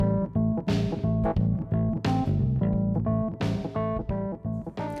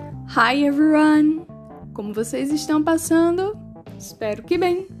Hi everyone! Como vocês estão passando? Espero que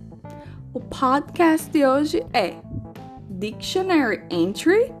bem! O podcast de hoje é Dictionary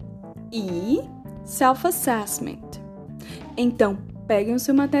Entry e Self-Assessment. Então, peguem o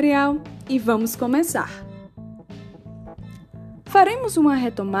seu material e vamos começar! Faremos uma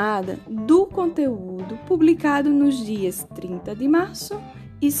retomada do conteúdo publicado nos dias 30 de março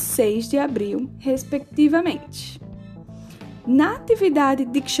e 6 de abril, respectivamente. Na atividade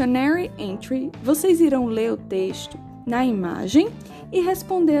Dictionary Entry, vocês irão ler o texto na imagem e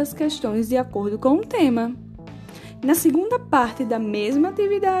responder as questões de acordo com o tema. Na segunda parte da mesma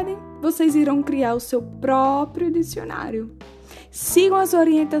atividade, vocês irão criar o seu próprio dicionário. Sigam as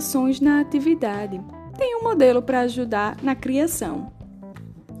orientações na atividade. Tem um modelo para ajudar na criação.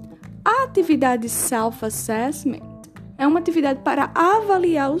 A atividade Self-Assessment é uma atividade para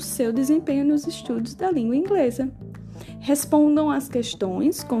avaliar o seu desempenho nos estudos da língua inglesa. Respondam às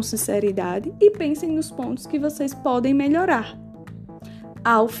questões com sinceridade e pensem nos pontos que vocês podem melhorar.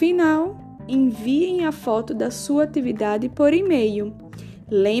 Ao final, enviem a foto da sua atividade por e-mail.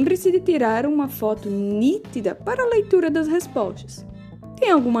 Lembre-se de tirar uma foto nítida para a leitura das respostas. Tem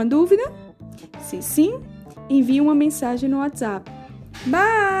alguma dúvida? Se sim, envie uma mensagem no WhatsApp.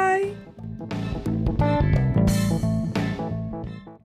 Bye!